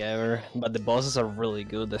best thing ever, but the bosses are really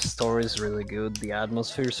good, the story is really good, the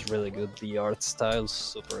atmosphere is really good, the art style's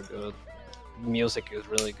super good, music is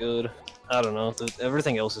really good. I don't know,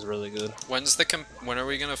 everything else is really good. When's the when are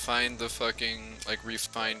we gonna find the fucking, like,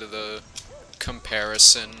 refind the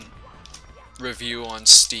comparison review on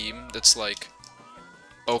Steam that's like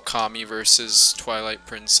Okami versus Twilight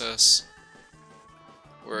Princess?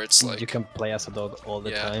 Where it's like... You can play as a dog all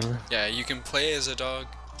the yeah, time. Yeah, you can play as a dog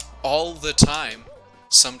all the time.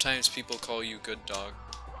 Sometimes people call you good dog.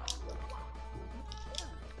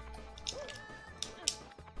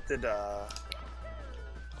 Did Oh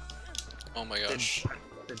my gosh.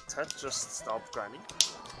 did Ted just stop grinding?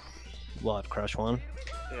 What, Crash 1?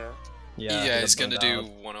 Yeah. Yeah, Yeah, he he's got gonna burned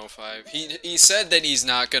do out. 105. He said that he's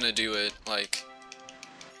not gonna do it, like...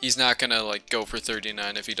 He's not gonna, like, go for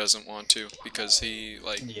 39 if he doesn't want to, because he,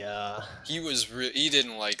 like... Yeah. He was he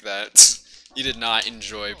didn't like that. He did not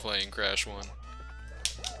enjoy playing Crash 1.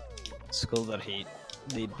 It's cool that he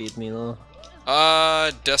did beat me though.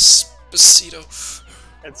 Despacito.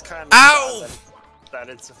 It's kind of Ow! that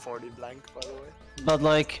it's a 40 blank, by the way. But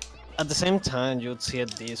like, at the same time, you'd see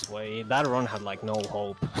it this way. That run had like no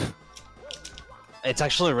hope. It's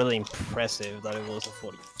actually really impressive that it was a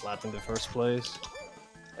 40 flat in the first place.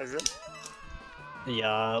 Is it?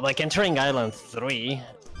 Yeah, like entering Island 3,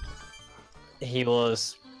 he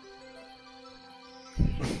was...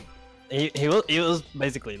 he was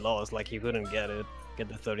basically lost, like he couldn't get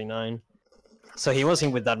the 39. So he was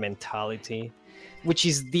in with that mentality, which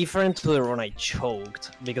is different to the run I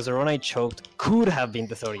choked, because the run I choked could have been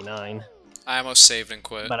the 39, I almost saved and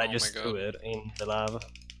quit. but I Oh just my threw god. it in the lab.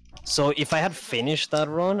 So if I had finished that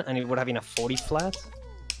run and it would have been a 40 flat,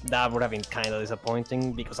 that would have been kind of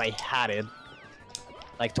disappointing because I had it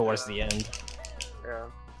like towards the end. Yeah.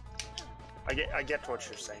 I get what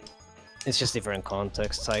you're saying. It's just different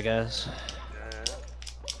contexts, I guess. Yeah.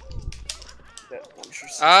 Get what you're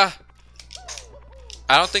saying. Ah!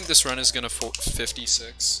 I don't think this run is gonna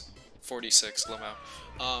 46 Lamau.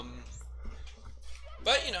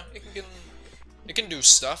 But you know, it can do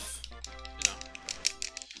stuff. You know,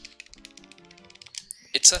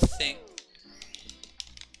 it's a thing.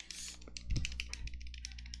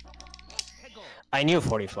 I knew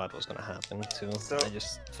 40 flat was gonna happen too. So, I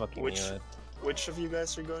just fucking which- knew it. Which of you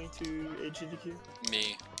guys are going to AGDQ?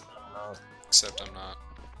 Me, No. except I'm not.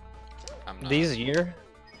 I'm not. This year?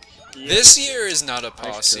 This year is not a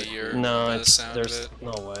posse year. No, by the it's, sound of there's it.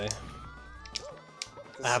 no way.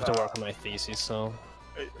 I have to work on my thesis, so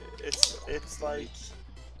It's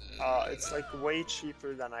like way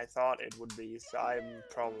cheaper than I thought it would be. So I'm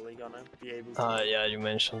probably gonna be able to. yeah, you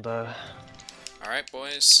mentioned that. Alright,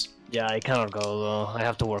 boys. Yeah, I cannot go though. I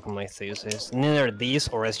have to work on my thesis. Neither these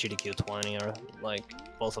or SGDQ 20 are like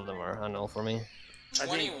both of them are a no for me. I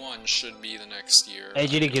think- 21 should be the next year.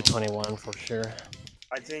 AGDQ 21 for sure.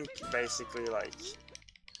 I think basically like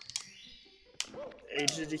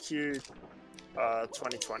AGDQ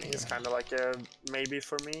 2020 is kind of like a maybe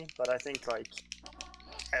for me, but I think like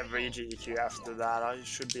every GDQ after that I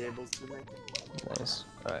should be able to make it. Nice.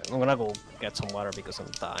 Alright, I'm gonna go get some water because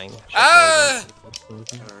I'm dying. Ah!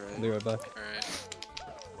 Be right back. Alright.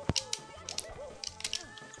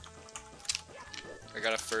 I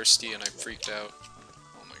got a firstie and I freaked out.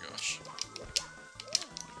 Oh my gosh.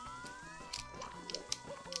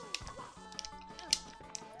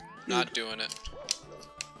 Not doing it.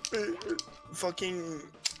 Fucking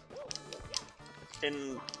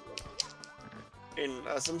in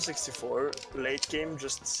SM64, late game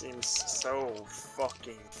just seems so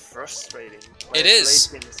fucking frustrating. It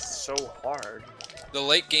is. Late game is so hard. The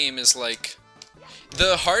late game is like...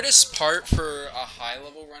 The hardest part for a high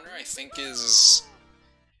level runner, I think, is...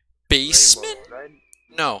 Basement? Rainbow, right?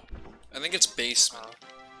 No. I think it's basement.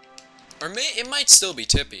 Or it might still be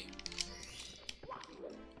tippy.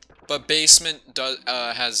 But basement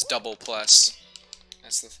has double plus.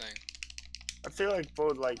 That's the thing. I feel like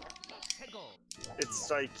both like it's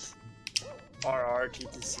like RR,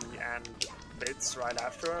 TTC, and bits right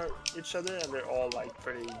after each other, and they're all like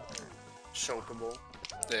pretty chokeable.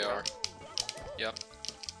 They are. Yep.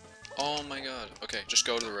 Oh my god. Okay, just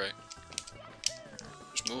go to the right.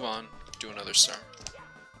 Just move on. Do another star.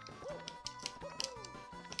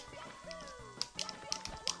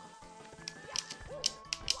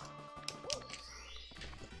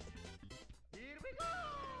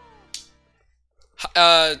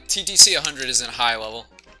 TTC 100 is in high level.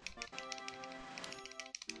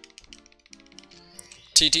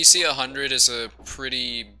 TTC 100 is a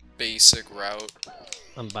pretty basic route.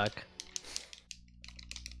 I'm back.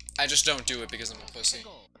 I just don't do it because I'm a pussy.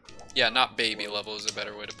 Yeah, not baby level is a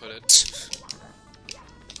better way to put it.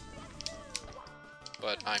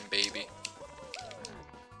 But I'm baby.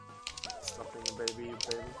 Stop being a baby, you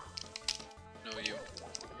baby. No, you.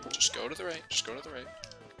 Just go to the right. Just go to the right.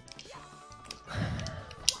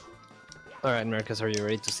 Alright, Marcus, are you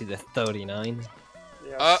ready to see the 39?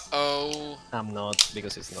 Yes. Uh-oh. I'm not,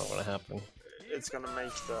 because it's not gonna happen. It's gonna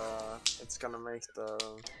make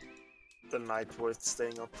the night worth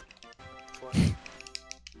staying up for.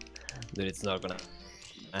 Dude, it's not gonna.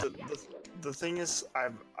 The thing is,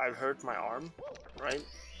 I've hurt my arm, right?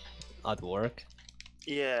 At work?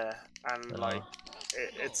 Yeah, and Oh. like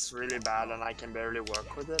it's really bad, and I can barely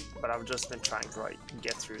work with it. But I've just been trying to like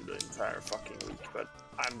get through the entire fucking week. But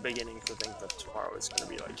I'm beginning to think that tomorrow is gonna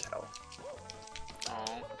be like hell.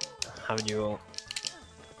 Oh. Have you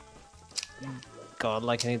got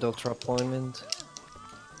like any doctor appointment?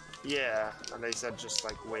 Yeah, and they said just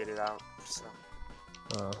like wait it out. So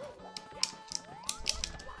Oh.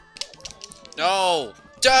 No!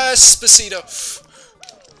 Despacito!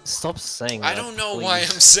 Stop saying I that, don't know why I'm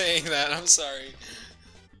please. saying that, I'm sorry.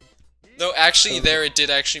 No, actually, there it did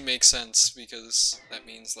actually make sense, because that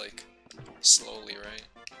means, like, slowly, right?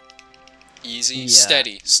 Easy? Yeah.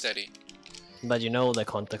 Steady, steady. But you know the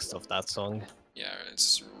context of that song? Yeah,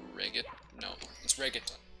 it's reggaeton. No, it's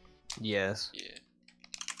reggaeton. Yes. Yeah,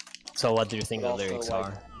 So what do you think But the also, lyrics like-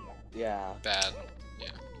 are? Yeah. bad. Yeah.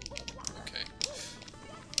 Okay.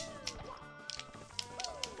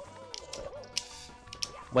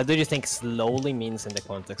 What do you think slowly means in the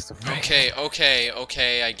context of Okay,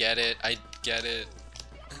 okay, I get it. I get it.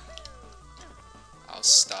 I'll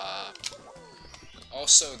stop.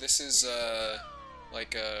 Also, this is,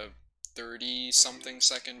 like a 30-something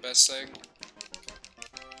second best seg.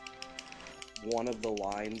 One of the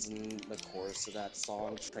lines in the chorus of that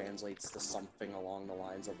song translates to something along the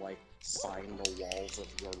lines of like, sign the walls of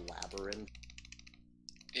your labyrinth.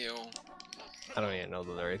 Ew. I don't even know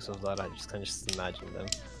the lyrics of that, I just can just imagine them.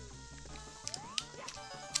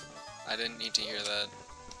 I didn't need to hear that.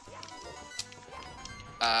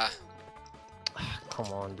 Ah. Come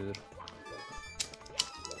on, dude.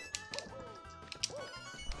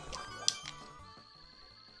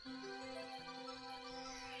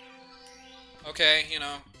 Okay, you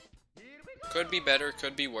know. Could be better,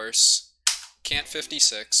 could be worse. Can't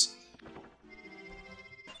 56.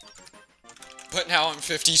 But now I'm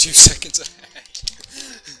 52 seconds ahead.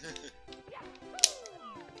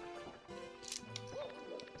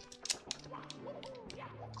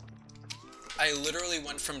 I literally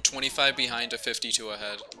went from 25 behind to 52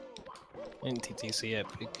 ahead. In TTC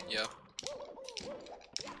Epic. Yep.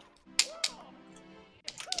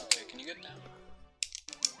 Okay, can you get down?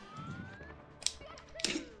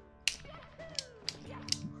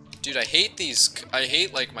 Dude, I hate these. I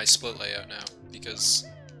hate like my split layout now because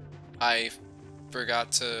I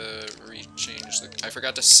forgot to rechange the. I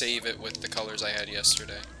forgot to save it with the colors I had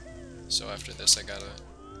yesterday. So after this, I gotta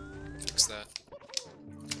fix that.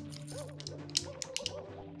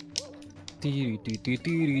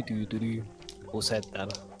 Who said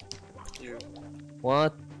that? You.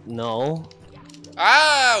 What? No.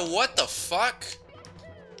 Ah! What the fuck?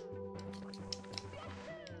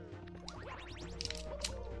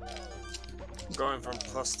 Going from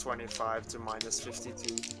plus 25 to minus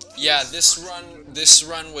 52. Yeah, this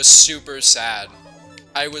run was super sad.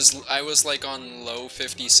 I was like on low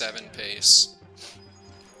 57 pace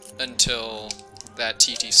until that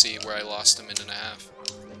TTC where I lost a minute and a half.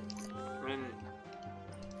 I mean,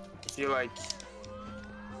 if you like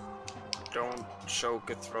don't choke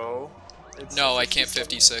a throw, it's No, a I can't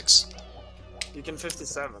 56. You can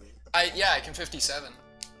 57. Yeah, I can 57.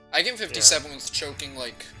 I can 57 with choking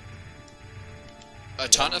like a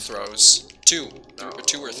ton of throws. Two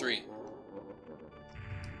or three.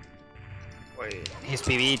 Wait. His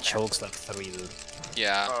PB chokes like 3, dude.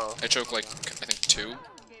 Yeah, Oh. I choke like I think 2.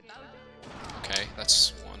 Okay,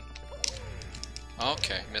 that's 1.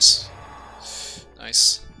 Okay, miss.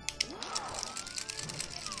 Nice.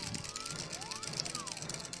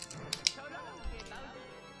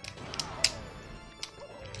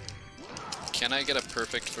 Can I get a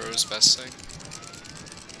perfect throws best thing?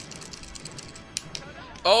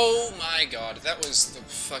 Oh my god, that was the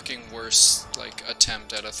fucking worst, like,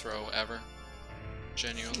 attempt at a throw ever.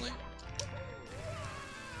 Genuinely.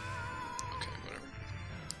 Okay,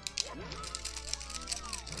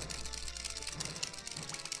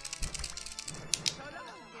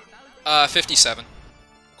 whatever. 57.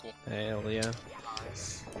 Cool. Hell yeah.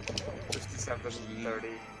 Nice. 57,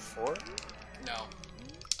 34? No.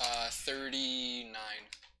 39.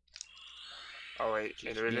 Oh wait,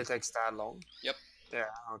 it really takes that long? Yep. Yeah,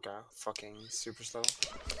 okay. Fucking super slow.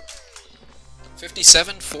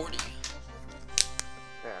 57, 40.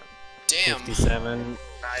 Yeah. Damn. 57,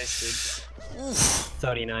 Nice, Oof.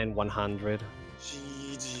 39, 100. dude.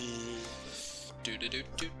 GG. Do do do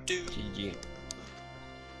do do. GG.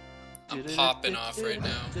 I'm popping off right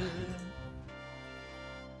now.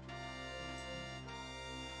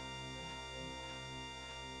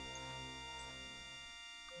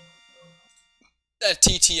 That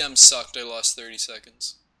TTM sucked. I lost 30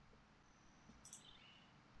 seconds.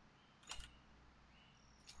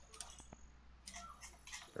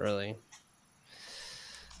 Really?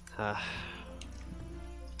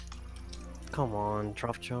 Come on,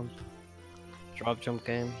 drop jump. Drop jump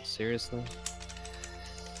game? Seriously?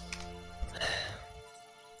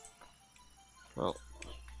 Well.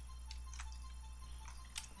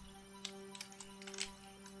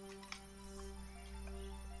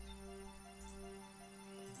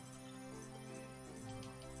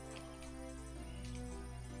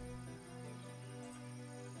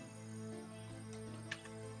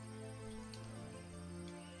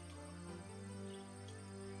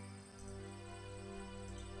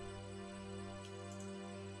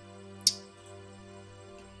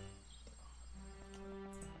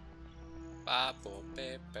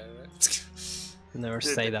 Never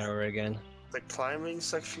Dude, say that ever again. The climbing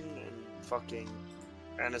section in fucking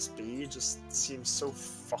NSB just seems so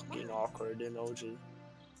fucking awkward in OG.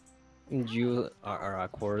 You are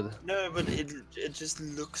awkward. No, but it just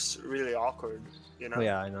looks really awkward, you know?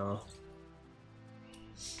 Yeah, I know.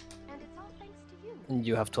 And it's all thanks to you.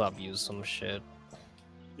 You have to abuse some shit.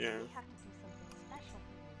 Yeah. We have to do something special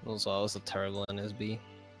for you. Also, I was a terrible NSB.